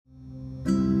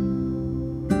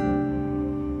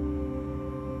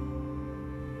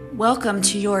Welcome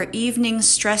to your evening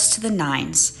Stress to the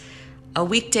Nines, a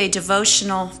weekday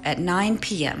devotional at 9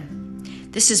 p.m.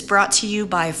 This is brought to you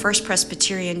by First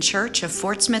Presbyterian Church of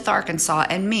Fort Smith, Arkansas,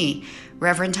 and me,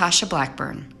 Reverend Tasha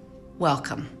Blackburn.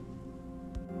 Welcome.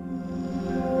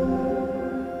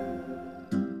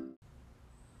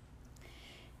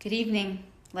 Good evening.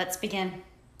 Let's begin.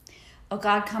 O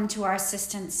God, come to our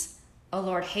assistance. O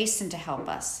Lord, hasten to help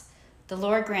us. The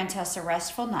Lord grant us a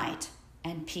restful night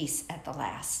and peace at the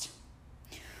last.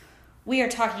 We are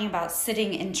talking about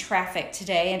sitting in traffic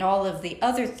today and all of the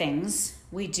other things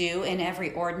we do in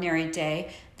every ordinary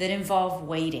day that involve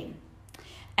waiting.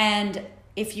 And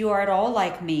if you are at all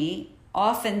like me,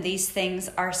 often these things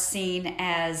are seen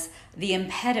as the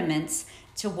impediments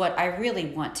to what I really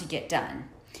want to get done.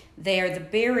 They are the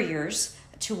barriers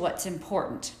to what's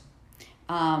important.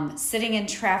 Sitting in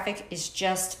traffic is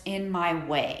just in my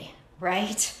way,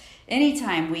 right?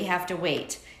 Anytime we have to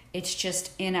wait, it's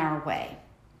just in our way.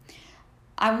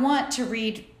 I want to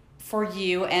read for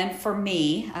you and for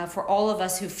me, for all of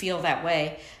us who feel that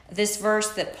way, this verse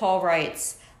that Paul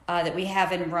writes that we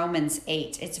have in Romans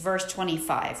 8. It's verse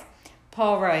 25.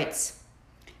 Paul writes,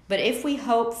 "But if we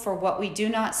hope for what we do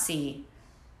not see,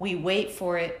 we wait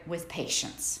for it with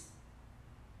patience."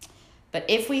 But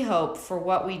if we hope for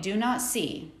what we do not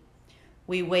see,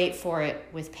 we wait for it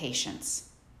with patience.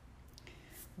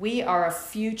 We are a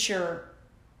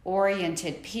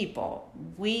future-oriented people.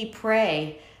 We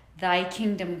pray, "Thy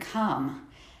kingdom come,"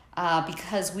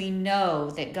 because we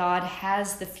know that God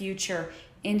has the future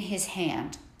in his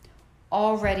hand,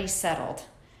 already settled.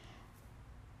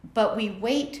 But we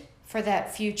wait for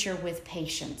that future with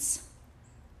patience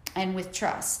and with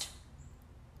trust.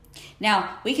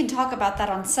 Now, we can talk about that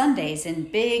on Sundays in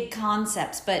big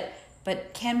concepts, but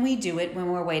can we do it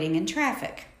when we're waiting in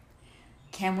traffic?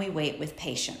 Can we wait with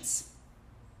patience?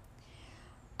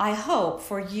 I hope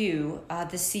for you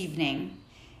this evening,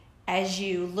 as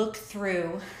you look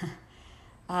through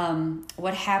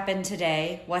what happened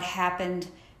today, what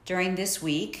happened during this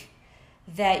week,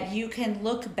 that you can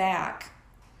look back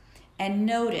and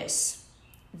notice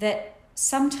that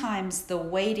sometimes the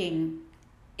waiting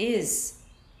is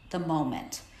the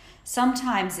moment.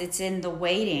 Sometimes it's in the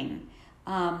waiting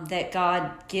that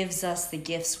God gives us the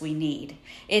gifts we need.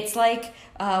 It's like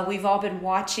we've all been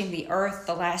watching the earth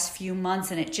the last few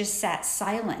months and it just sat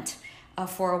silent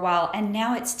for a while, and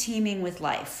now it's teeming with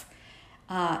life.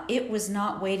 It was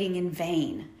not waiting in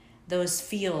vain. Those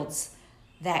fields,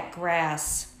 that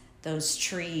grass, those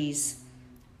trees,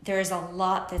 there's a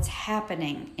lot that's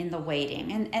happening in the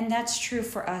waiting, and that's true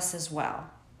for us as well.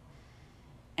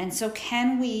 And so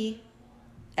can we,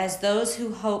 as those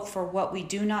who hope for what we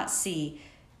do not see,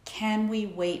 can we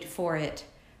wait for it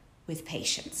with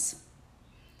patience,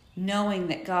 knowing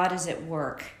that God is at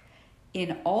work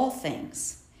in all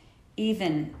things,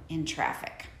 even in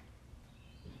traffic?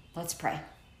 Let's pray.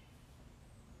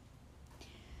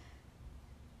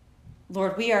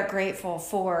 Lord, we are grateful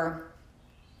for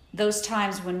those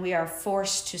times when we are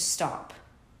forced to stop.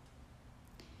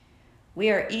 We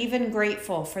are even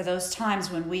grateful for those times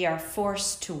when we are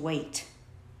forced to wait.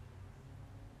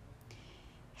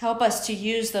 Help us to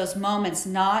use those moments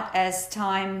not as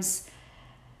times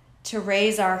to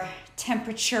raise our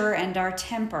temperature and our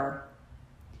temper,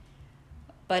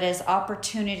 but as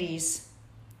opportunities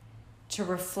to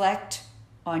reflect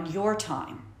on your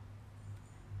time,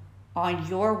 on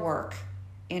your work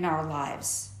in our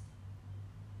lives.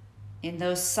 In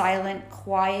those silent,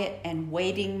 quiet, and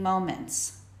waiting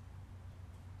moments,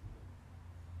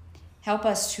 help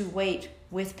us to wait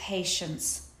with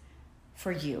patience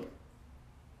for you.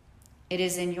 It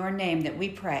is in your name that we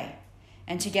pray,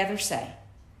 and together say,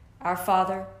 "Our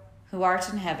Father, who art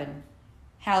in heaven,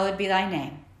 hallowed be thy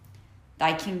name.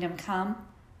 Thy kingdom come,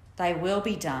 thy will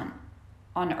be done,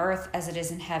 on earth as it is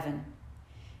in heaven.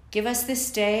 Give us this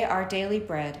day our daily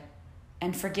bread,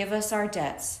 and forgive us our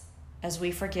debts as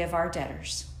we forgive our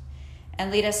debtors. And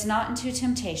lead us not into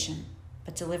temptation,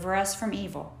 but deliver us from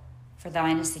evil. For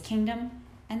thine is the kingdom,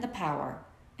 and the power,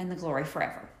 and the glory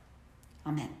forever.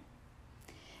 Amen."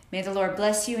 May the Lord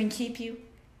bless you and keep you.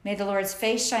 May the Lord's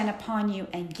face shine upon you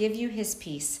and give you his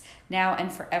peace, now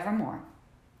and forevermore.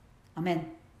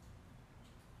 Amen.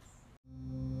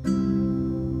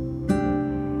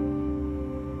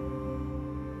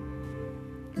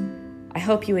 I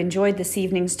hope you enjoyed this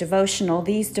evening's devotional.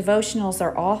 These devotionals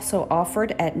are also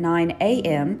offered at 9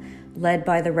 a.m., led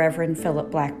by the Reverend Philip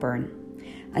Blackburn.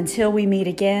 Until we meet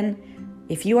again,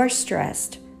 if you are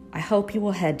stressed, I hope you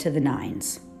will head to the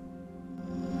nines.